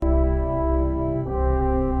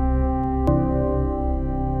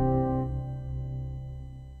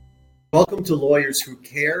Welcome to Lawyers Who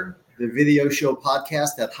Care, the video show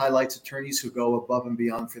podcast that highlights attorneys who go above and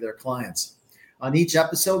beyond for their clients. On each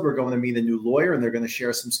episode, we're going to meet a new lawyer and they're going to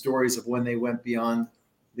share some stories of when they went beyond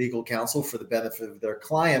legal counsel for the benefit of their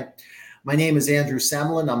client. My name is Andrew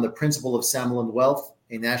Samalin. I'm the principal of Samalin Wealth,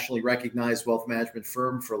 a nationally recognized wealth management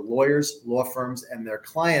firm for lawyers, law firms, and their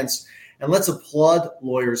clients. And let's applaud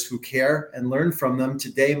lawyers who care and learn from them.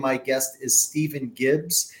 Today, my guest is Stephen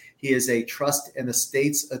Gibbs. He is a trust and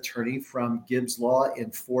estates attorney from Gibbs Law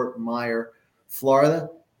in Fort Myers, Florida.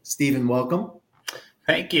 Stephen, welcome.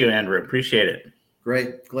 Thank you, Andrew. Appreciate it.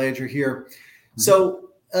 Great. Glad you're here.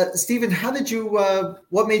 So, Stephen,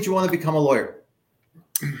 what made you want to become a lawyer?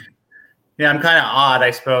 Yeah, I'm kind of odd,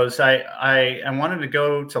 I suppose. I wanted to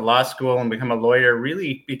go to law school and become a lawyer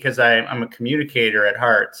really because I'm a communicator at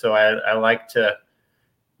heart. So I like to,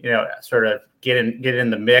 sort of get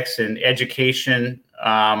in the mix in education.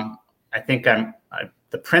 I think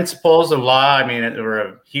the principles of law, they were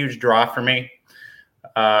a huge draw for me,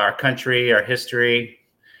 our country, our history.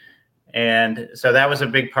 And so that was a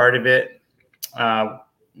big part of it.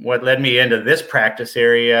 What led me into this practice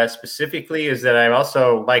area specifically is that I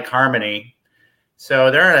also like harmony. So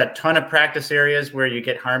there are a ton of practice areas where you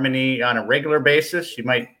get harmony on a regular basis. You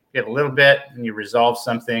might get a little bit and you resolve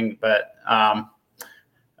something, but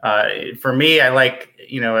for me, I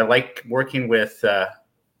like working with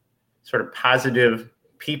sort of positive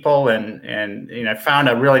people, and I found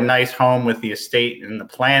a really nice home with the estate and the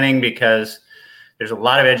planning because there's a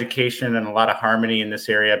lot of education and a lot of harmony in this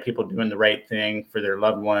area. People doing the right thing for their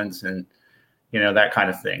loved ones, and that kind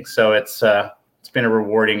of thing. So it's been a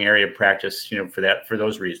rewarding area of practice, for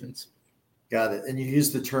those reasons. Got it. And you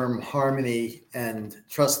use the term harmony and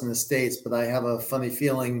trust in the estates, but I have a funny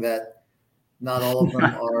feeling that not all of them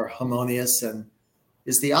are harmonious. And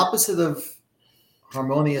is the opposite of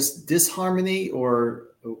harmonious disharmony, or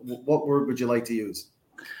what word would you like to use?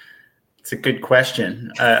 It's a good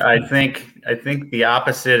question. I think the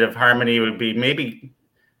opposite of harmony would be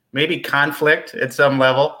maybe conflict at some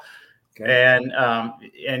level. Okay.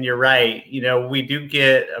 And you're right. We do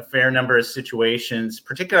get a fair number of situations,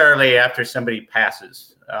 particularly after somebody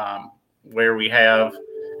passes, where we have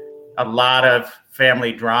a lot of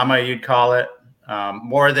family drama, you'd call it,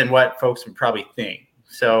 more than what folks would probably think.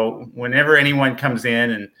 So whenever anyone comes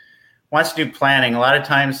in and wants to do planning, a lot of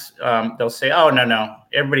times they'll say, "Oh, no,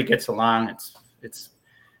 everybody gets along.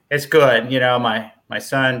 It's good. My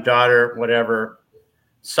son, daughter, whatever,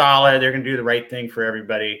 solid. They're going to do the right thing for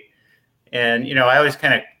everybody." And I always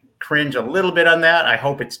kind of cringe a little bit on that. I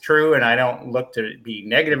hope it's true, and I don't look to be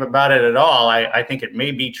negative about it at all. I think it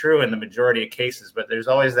may be true in the majority of cases, but there's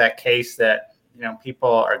always that case that people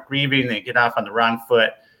are grieving, they get off on the wrong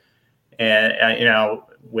foot, and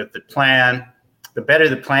with the plan, the better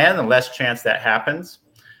the plan, the less chance that happens.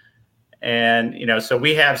 And so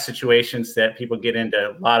we have situations that people get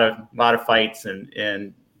into a lot of fights,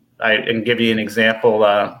 and I can give you an example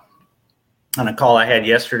on a call I had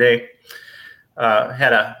yesterday.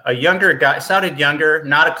 Had a younger guy, sounded younger,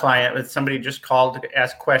 not a client, but somebody just called to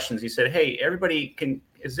ask questions. He said, "Hey,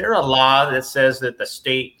 is there a law that says that the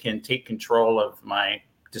state can take control of my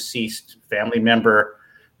deceased family member,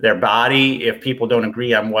 their body, if people don't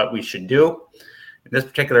agree on what we should do?" In this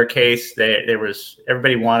particular case,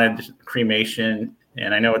 everybody wanted cremation,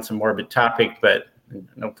 and I know it's a morbid topic, but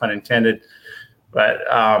no pun intended. But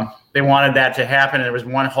they wanted that to happen, and there was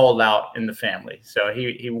one holdout in the family, so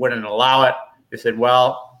he wouldn't allow it. They said,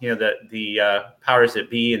 "Well, the powers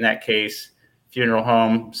that be in that case, funeral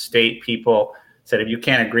home, state people, said if you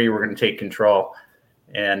can't agree, we're going to take control."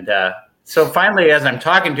 And so finally, as I'm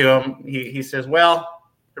talking to him, he says, "Well,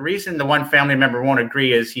 the reason the one family member won't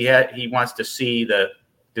agree is he wants to see the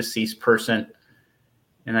deceased person."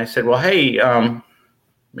 And I said, "Well, hey,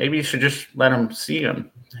 maybe you should just let him see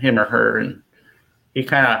him or her." And he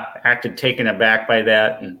kind of acted taken aback by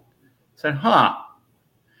that and said, "Huh.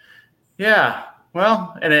 Yeah,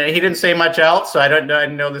 well," and he didn't say much else. So I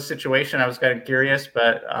didn't know the situation. I was kind of curious,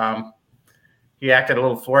 but he acted a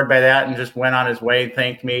little floored by that and just went on his way,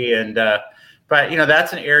 thanked me. And but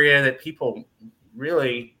that's an area that people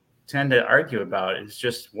really tend to argue about. It's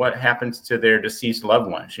just what happens to their deceased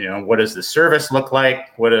loved ones. What does the service look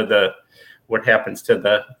like? What happens to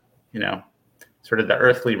the sort of the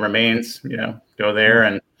earthly remains? Go there,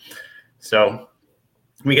 and so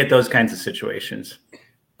we get those kinds of situations.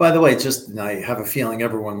 By the way, I have a feeling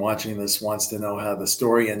everyone watching this wants to know how the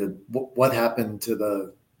story ended. What happened to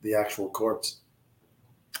the actual corpse?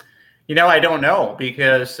 I don't know,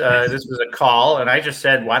 because this was a call, and I just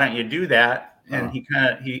said, "Why don't you do that?" And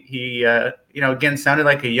he again sounded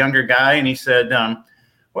like a younger guy, and he said,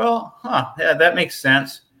 "Well, yeah, that makes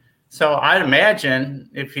sense." So I'd imagine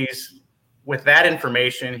if he's with that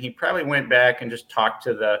information, he probably went back and just talked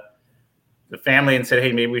to the family and said,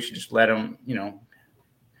 hey, maybe we should just let him,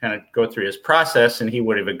 kind of go through his process, and he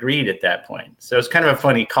would have agreed at that point. So it's kind of a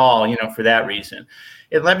funny call, for that reason.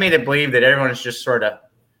 It led me to believe that everyone is just sort of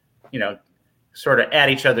at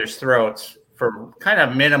each other's throats for kind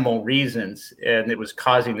of minimal reasons, and it was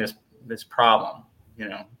causing this problem,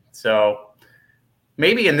 So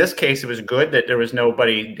maybe in this case, it was good that there was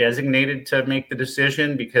nobody designated to make the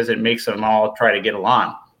decision, because it makes them all try to get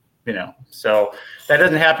along, So that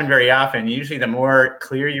doesn't happen very often. Usually the more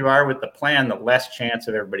clear you are with the plan, the less chance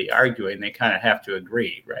of everybody arguing. They kind of have to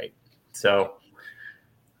agree, right? So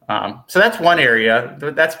that's one area.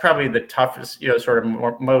 That's probably the toughest, sort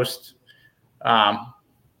of most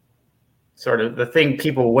sort of the thing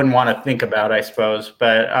people wouldn't want to think about, I suppose.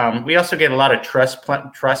 But we also get a lot of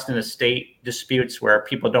trust in estate disputes where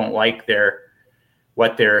people don't like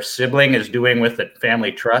what their sibling is doing with the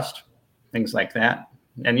family trust, things like that.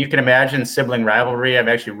 And you can imagine sibling rivalry. I've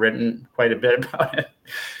actually written quite a bit about it.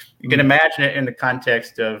 You can imagine it in the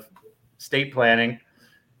context of estate planning,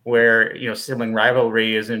 where sibling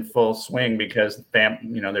rivalry is in full swing because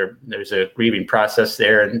there's a grieving process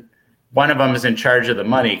there, and one of them is in charge of the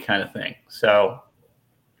money, kind of thing. So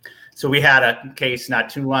we had a case not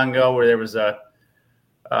too long ago where there was a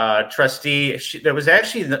trustee. There was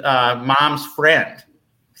actually the mom's friend.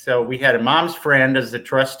 So we had a mom's friend as the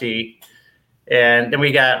trustee, and then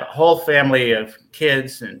we got a whole family of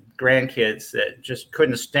kids and grandkids that just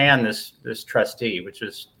couldn't stand this trustee, which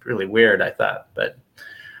was really weird, I thought. But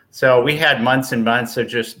so we had months and months of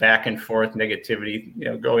just back and forth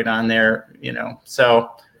negativity, going on there,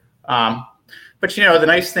 So, but the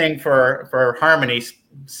nice thing for harmony's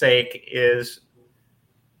sake is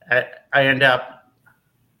I end up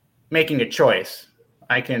making a choice.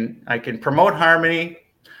 I can promote harmony.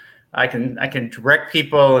 I can direct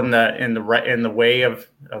people in the way of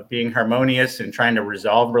being harmonious and trying to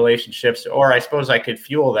resolve relationships, or I suppose I could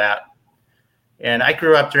fuel that. And I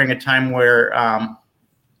grew up during a time where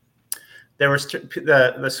there was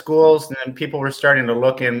the schools, and people were starting to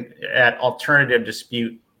look at alternative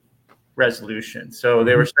dispute resolution. So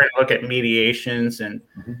they were starting to look at mediations, and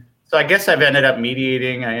so I guess I've ended up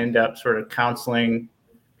mediating. I end up sort of counseling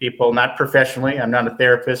people, not professionally. I'm not a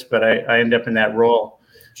therapist, but I end up in that role.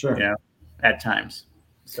 Sure. At times.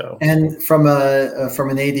 So, and from an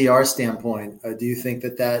ADR standpoint, do you think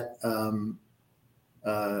that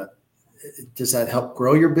does that help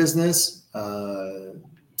grow your business?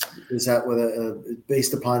 Is that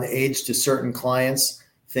based upon age, to certain clients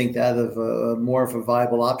think that of more of a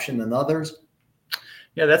viable option than others?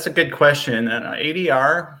 Yeah, that's a good question. And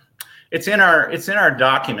ADR, it's in our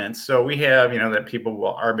documents. So we have that people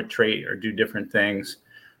will arbitrate or do different things.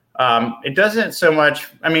 It doesn't so much,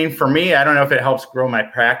 for me, I don't know if it helps grow my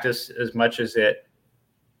practice as much as it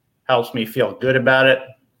helps me feel good about it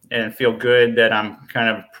and feel good that I'm kind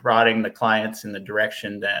of prodding the clients in the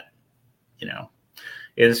direction that,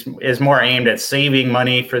 is more aimed at saving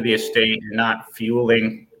money for the estate and not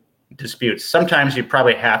fueling disputes. Sometimes you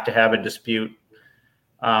probably have to have a dispute.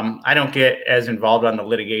 I don't get as involved on the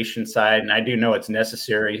litigation side, and I do know it's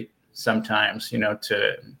necessary sometimes,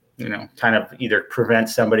 to kind of either prevent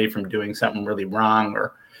somebody from doing something really wrong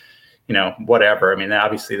or, whatever.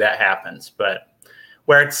 Obviously that happens, but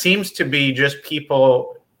where it seems to be just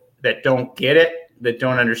people that don't get it, that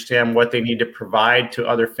don't understand what they need to provide to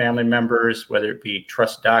other family members, whether it be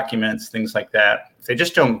trust documents, things like that. If they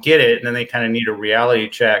just don't get it, and then they kind of need a reality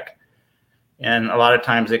check. And a lot of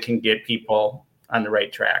times it can get people on the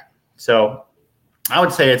right track. So I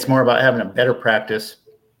would say it's more about having a better practice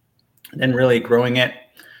than really growing it.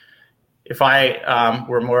 If I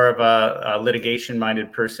were more of a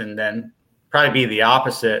litigation-minded person, then probably be the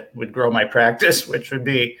opposite, would grow my practice, which would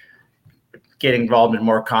be getting involved in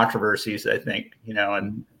more controversies, I think,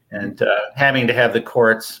 and having to have the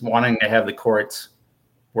courts, wanting to have the courts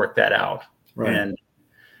work that out. Right. And,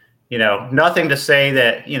 nothing to say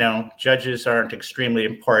that, judges aren't extremely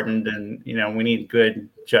important, and, we need good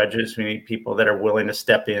judges. We need people that are willing to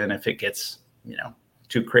step in if it gets,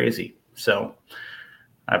 too crazy. So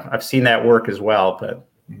I've seen that work as well, but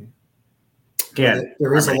again,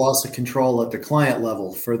 there is a loss of control at the client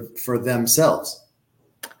level for themselves,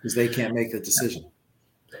 because they can't make the decision.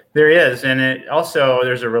 There is, and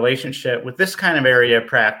there's a relationship with this kind of area of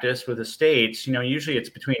practice with estates. Usually it's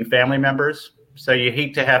between family members, so you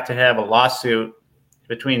hate to have a lawsuit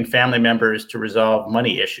between family members to resolve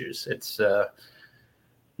money issues. It's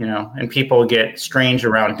and people get strange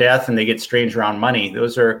around death, and they get strange around money.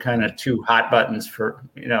 Those are kind of two hot buttons for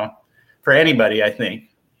anybody, I think.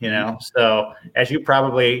 So as you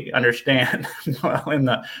probably understand, well, in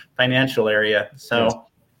the financial area. So,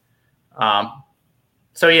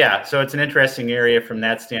 so it's an interesting area from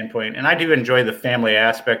that standpoint. And I do enjoy the family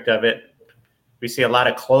aspect of it. We see a lot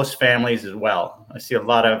of close families as well. I see a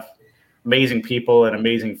lot of amazing people and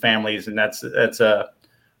amazing families, and that's a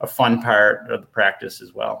fun part of the practice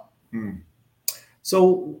as well.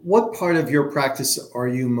 So what part of your practice are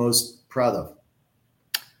you most proud of?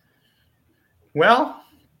 Well,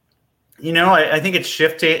 I think it's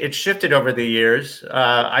shifted over the years.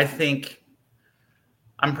 I think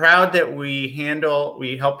I'm proud that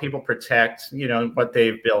we help people protect, what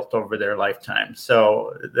they've built over their lifetime.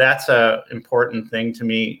 So that's a important thing to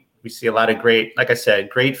me. We see a lot of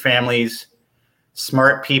great families,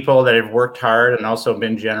 smart people that have worked hard and also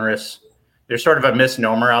been generous. There's sort of a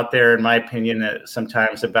misnomer out there, in my opinion, that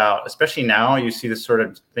sometimes especially now, you see this sort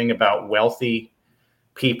of thing about wealthy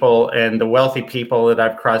people, and the wealthy people that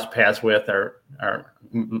I've crossed paths with are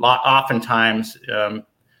oftentimes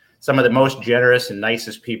some of the most generous and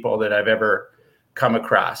nicest people that I've ever come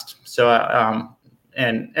across. So,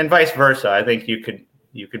 and vice versa. I think you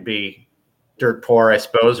could be dirt poor, I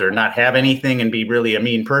suppose, or not have anything and be really a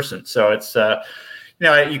mean person. So it's,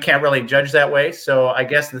 you can't really judge that way. So I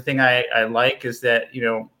guess the thing I like is that,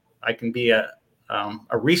 I can be a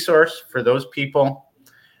resource for those people,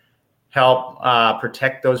 help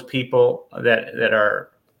protect those people that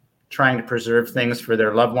are trying to preserve things for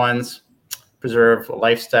their loved ones, preserve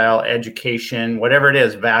lifestyle, education, whatever it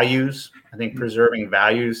is, values. I think preserving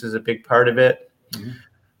values is a big part of it.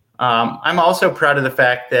 I'm also proud of the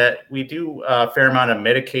fact that we do a fair amount of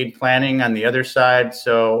Medicaid planning on the other side.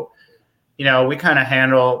 So, we kind of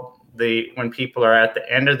handle when people are at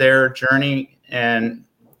the end of their journey and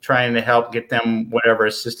trying to help get them whatever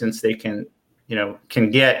assistance they can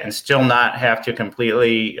get and still not have to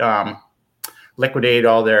completely liquidate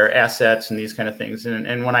all their assets and these kind of things.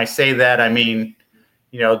 And when I say that, I mean,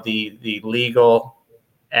 the legal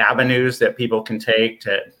avenues that people can take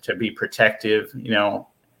to be protective,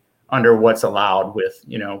 under what's allowed with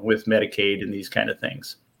Medicaid and these kind of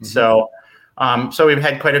things. So we've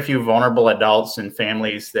had quite a few vulnerable adults and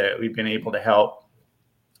families that we've been able to help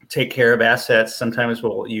take care of assets. Sometimes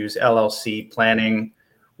we'll use LLC planning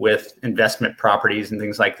with investment properties and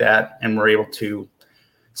things like that. And we're able to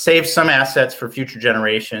save some assets for future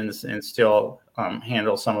generations and still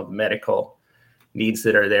handle some of the medical needs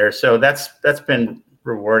that are there. So that's been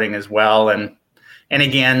rewarding as well. And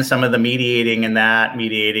again, some of the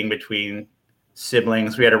mediating between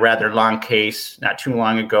siblings. We had a rather long case not too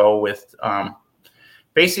long ago with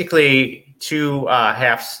basically two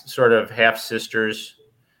half sisters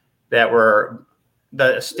that were,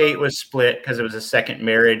 the estate was split because it was a second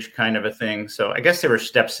marriage kind of a thing. So I guess they were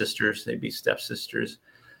stepsisters. They'd be stepsisters.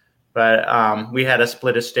 But we had a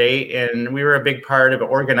split estate, and we were a big part of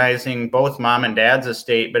organizing both mom and dad's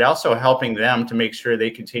estate, but also helping them to make sure they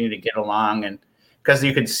continue to get along. And because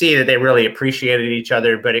you could see that they really appreciated each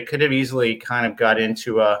other, but it could have easily kind of got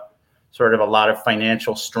into a sort of a lot of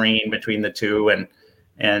financial strain between the two. And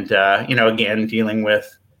again, dealing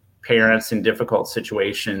with parents in difficult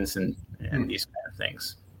situations and these kind of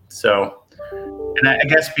things. So, and I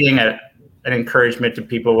guess being an encouragement to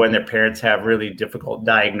people when their parents have really difficult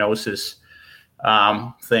diagnosis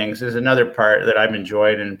things is another part that I've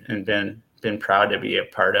enjoyed and been proud to be a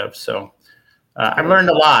part of. So I've learned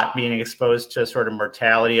a lot being exposed to sort of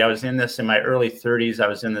mortality. I was in this in my early 30s. I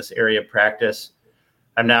was in this area of practice.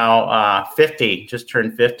 I'm now 50, just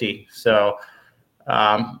turned 50. So,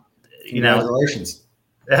 congratulations.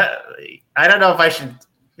 I don't know if I should,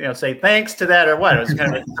 say thanks to that or what. It was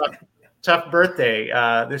kind of a tough birthday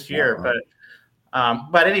this year,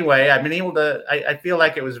 but anyway, I've been able to. I feel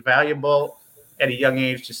like it was valuable at a young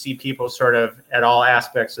age to see people sort of at all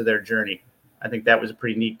aspects of their journey. I think that was a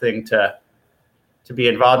pretty neat thing to be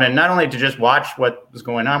involved in, not only to just watch what was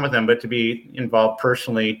going on with them, but to be involved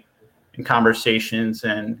personally in conversations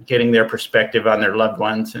and getting their perspective on their loved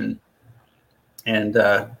ones and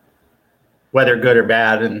whether good or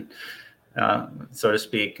bad, and so to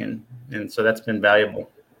speak. And so that's been valuable.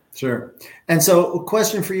 Sure. And so a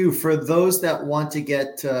question for you, for those that want to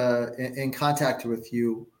get in contact with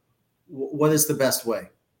you, what is the best way?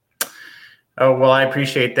 Oh, well, I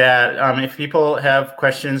appreciate that. If people have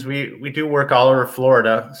questions, we do work all over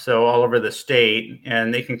Florida, so all over the state,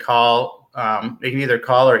 and they can call. They can either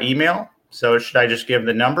call or email. So should I just give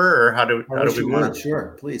the number, or how do we want?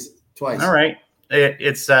 Sure, please, twice. All right.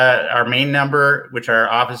 It's our main number, which our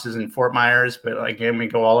office is in Fort Myers, but again, we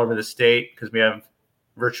go all over the state because we have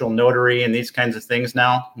virtual notary and these kinds of things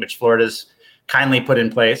now, which Florida's kindly put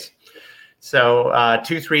in place. So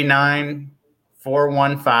 239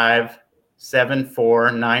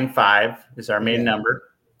 239-415-7495 is our main number.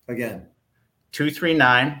 Again.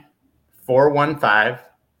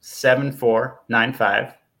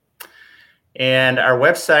 239-415-7495. And our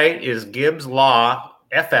website is Gibbs Law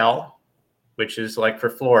FL, which is like for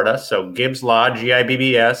Florida. So Gibbs Law,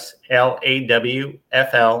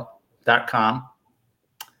 GIBBSLAWFL.com.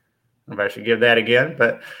 If I should give that again,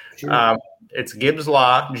 but Sure. It's Gibbs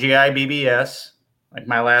Law, GIBBS, like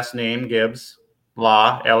my last name, Gibbs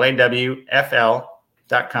Law, LAWFL.com.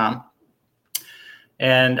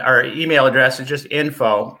 And our email address is just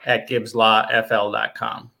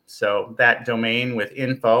info@gibbslawfl.com. So that domain with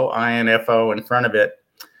info, INFO in front of it.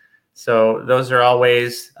 So those are all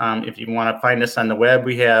ways, if you want to find us on the web,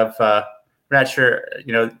 we have, I'm not sure,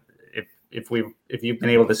 if you've been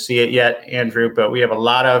able to see it yet, Andrew, but we have a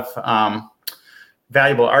lot of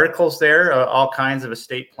valuable articles there, all kinds of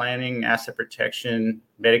estate planning, asset protection,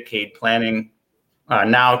 Medicaid planning.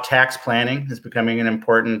 Now tax planning is becoming an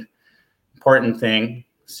important thing.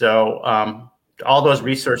 So all those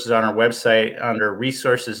resources on our website, under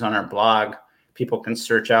resources on our blog, people can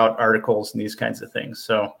search out articles and these kinds of things.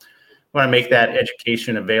 So we want to make that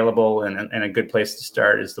education available, and a good place to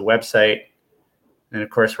start is the website. And of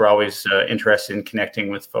course, we're always interested in connecting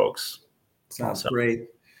with folks. Sounds great.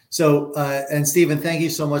 So, and Stephen, thank you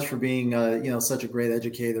so much for being, such a great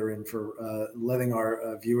educator, and for letting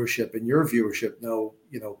our viewership and your viewership know,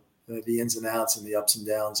 the ins and outs and the ups and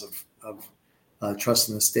downs of trust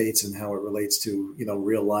and estates, and how it relates to,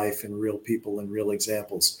 real life and real people and real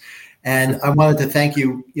examples. And I wanted to thank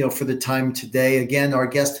you, for the time today. Again, our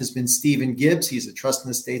guest has been Stephen Gibbs. He's a trust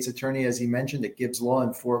and estates attorney, as he mentioned, at Gibbs Law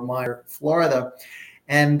in Fort Myers, Florida.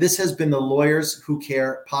 And this has been the Lawyers Who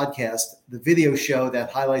Care podcast, the video show that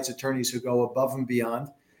highlights attorneys who go above and beyond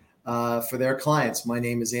for their clients. My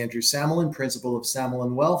name is Andrew Samalin, principal of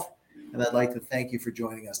Samalin Wealth, and I'd like to thank you for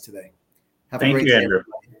joining us today. Have a great day, Andrew.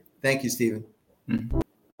 everybody. Thank you, Stephen. Mm-hmm.